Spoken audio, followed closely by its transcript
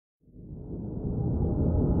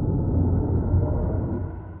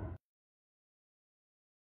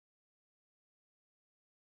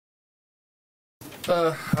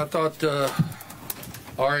I thought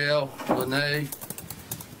Ariel, Lene,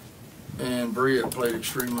 and Bria played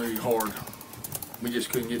extremely hard. We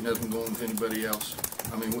just couldn't get nothing going with anybody else.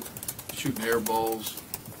 I mean, shooting air balls,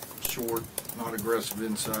 short, not aggressive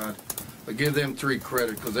inside. But give them 3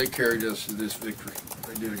 credit because they carried us to this victory.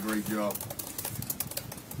 They did a great job.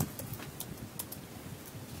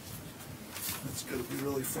 It's going to be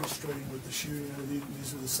really frustrating with the shooting.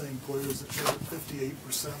 These are the same players that shot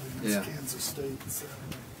 58% against Kansas State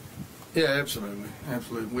Saturday. Yeah, absolutely.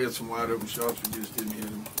 Absolutely. We had some wide open shots, we just didn't hit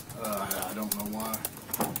them. I don't know why.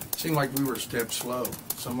 It seemed like we were a step slow.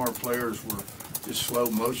 Some of our players were just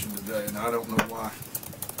slow motion today, and I don't know why.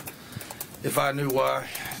 If I knew why,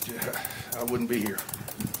 I wouldn't be here.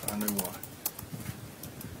 I knew why.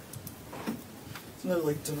 It's not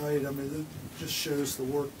like tonight. I mean, it just shows the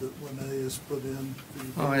work that Lene has put in.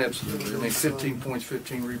 Oh, absolutely. I mean, 15 points,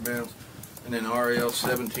 15 rebounds. And then Ariel,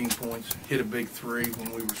 17 points. Hit a big 3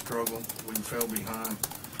 when we were struggling. We fell behind.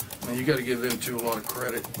 I mean, you got to give them 2 a lot of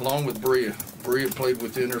credit. Along with Bria. Bria played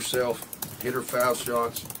within herself, hit her foul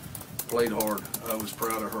shots, played hard. I was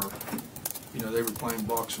proud of her. You know, they were playing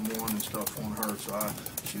box and 1 and stuff on her, so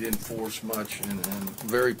she didn't force much, and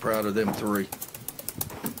very proud of them 3.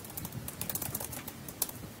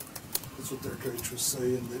 That's what their coach was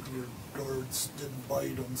saying, that your guards didn't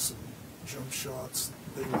bite on some jump shots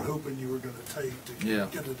they were hoping you were going to take to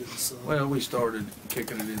get it inside. Well, we started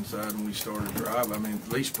kicking it inside and we started drive. I mean,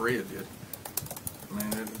 at least Bria did. I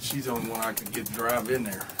mean, she's the only one I could get to drive in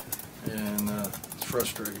there, and it's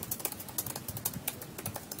frustrating.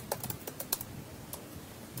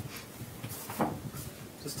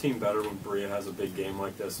 Is this team better when Bria has a big game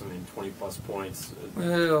like this? I mean, 20-plus points.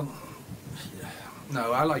 Well,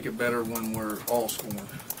 no, I like it better when we're all scoring,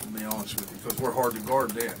 to be honest with you, because we're hard to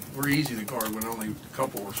guard then. We're easy to guard when only a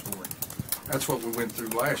couple are scoring. That's what we went through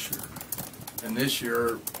last year. And this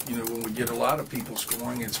year, you know, when we get a lot of people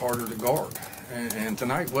scoring, it's harder to guard. And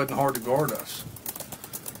tonight wasn't hard to guard us.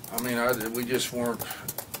 I mean, we just weren't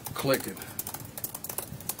clicking.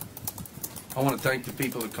 I want to thank the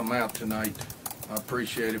people that come out tonight. I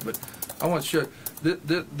appreciate it, but I want to show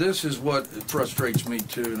this is what frustrates me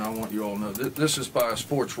too, and I want you all to know. This is by a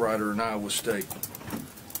sports writer in Iowa State.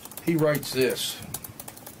 He writes this: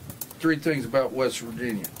 3 things about West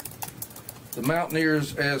Virginia. The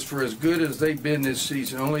Mountaineers, as good as they've been this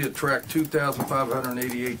season, only attract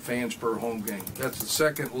 2,588 fans per home game. That's the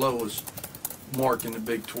 2nd lowest mark in the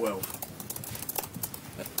Big 12.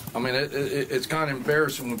 I mean, it's kind of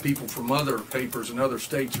embarrassing when people from other papers and other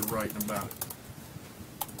states are writing about it.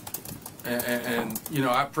 And you know,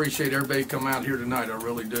 I appreciate everybody come out here tonight. I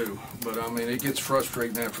really do. But I mean, it gets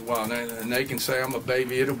frustrating after a while. And they can say I'm a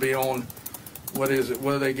baby. It'll be on, what is it?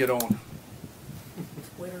 What do they get on?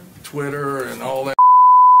 Twitter and all that.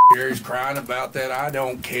 Gary's crying about that. I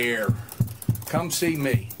don't care. Come see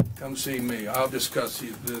me. Come see me. I'll discuss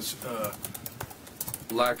this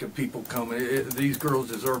lack of people coming. These girls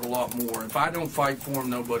deserve a lot more. If I don't fight for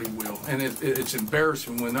them, nobody will. And it's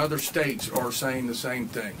embarrassing when other states are saying the same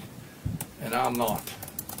thing. And I'm not.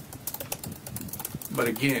 But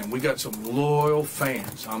again, we got some loyal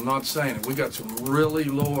fans. I'm not saying it. We got some really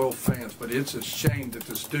loyal fans, but it's a shame that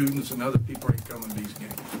the students and other people ain't coming to these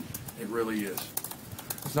games. It really is.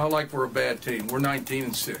 It's not like we're a bad team. We're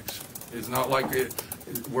 19-6. It's not like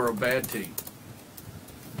we're a bad team.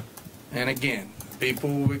 And again, people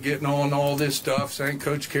were getting on all this stuff saying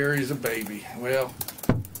Coach Carey is a baby. Well,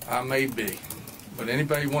 I may be. But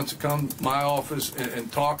anybody wants to come to my office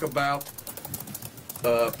and talk about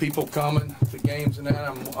people coming to games and that,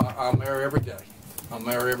 I'm there every day. I'm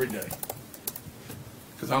there every day.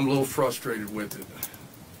 Because I'm a little frustrated with it.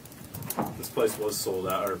 This place was sold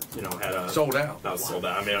out, or, you know, had a... Sold out? Not sold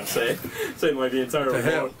out. I mean, I'm saying like the entire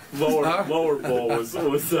lower bowl was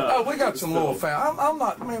oh, we got some loyal fans. I'm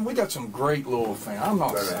not, man, we got some great loyal fans. I'm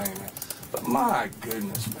not saying that. But my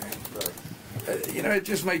goodness, man. Right. You know, it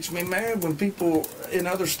just makes me mad when people in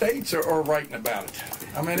other states are writing about it.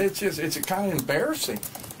 I mean, it's kind of embarrassing.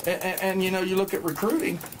 And, you know, you look at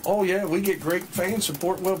recruiting, oh, yeah, we get great fan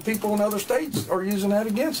support. Well, people in other states are using that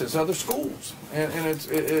against us, other schools. And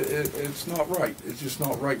it's not right. It's just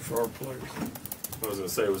not right for our players. What I was going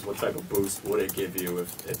to say was, what type of boost would it give you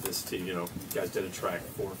if this team, you know, you guys did attract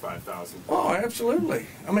 4,000 or 5,000? Oh, absolutely.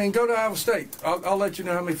 I mean, go to Iowa State. I'll let you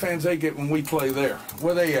know how many fans they get when we play there.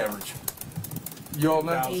 What do they average? You all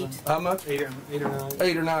know? 8. How much? 8 or 9.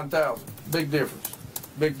 8 or 9,000. Big difference.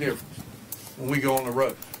 Big difference when we go on the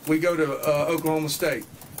road. We go to Oklahoma State,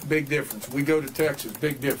 big difference. We go to Texas,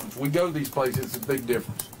 big difference. We go to these places, it's a big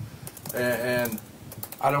difference. And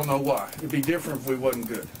I don't know why. It'd be different if we wasn't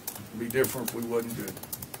good. It'd be different if we wasn't good.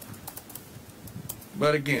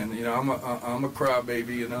 But again, you know, I'm a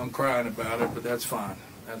crybaby, and I'm crying about it, but that's fine.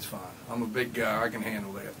 That's fine. I'm a big guy. I can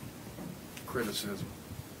handle that criticism.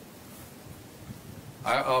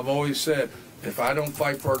 I've always said, if I don't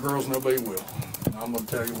fight for our girls, nobody will. And I'm going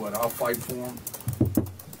to tell you what, I'll fight for them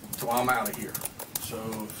till I'm out of here. So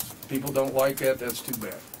if people don't like that, that's too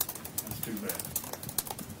bad. That's too bad.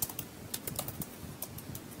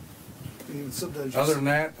 Even sometimes Other than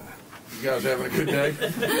that, you guys having a good day?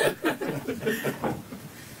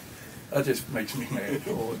 That just makes me mad.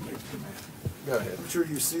 Oh, it makes me mad. Go ahead. I'm sure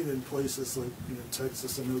you've seen it in places like, you know,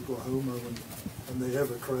 Texas and Oklahoma when they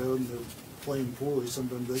have a crowd and they're playing poorly.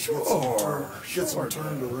 Sometimes they get some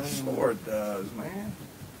turned around. Sure it does, man.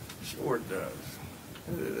 Sure it does.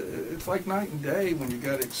 It's like night and day when you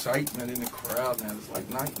got excitement in the crowd, man. It's like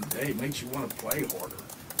night and day. It makes you want to play harder.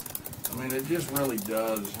 I mean, it just really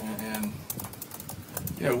does. And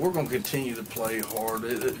you know, we're going to continue to play hard.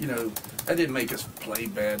 You know, that didn't make us play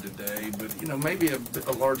bad today, but, you know, maybe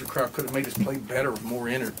a larger crowd could have made us play better with more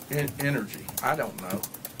energy. I don't know.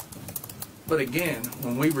 But again,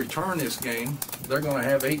 when we return this game, they're going to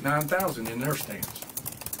have 8,000, 9,000 in their stands.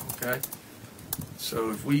 Okay?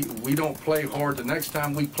 So if we don't play hard the next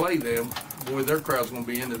time we play them, boy, their crowd's going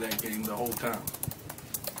to be into that game the whole time.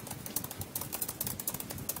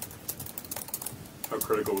 How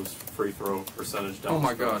critical was free throw percentage down? Oh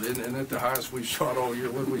my God, isn't it the highest we've shot all year?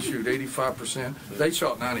 What did we shoot, 85%? They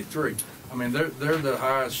shot 93. I mean, they're the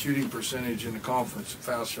highest shooting percentage in the conference,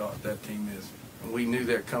 foul shot, that team is. And we knew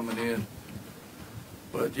that coming in.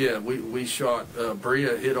 But yeah, we shot,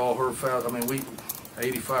 Bria hit all her fouls. I mean,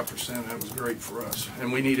 85%, that was great for us.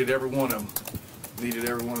 And we needed every one of them. Needed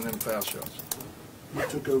every one of them foul shots. You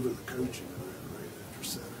took over the coaching of that, right, after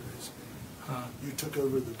Saturday's game? Huh? You took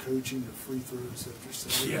over the coaching of free throws after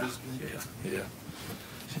Saturday's game?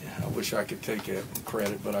 Yeah, I wish I could take that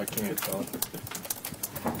credit, but I can't, Todd.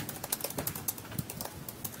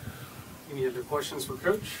 Any other questions for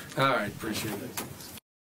Coach? All right, appreciate it.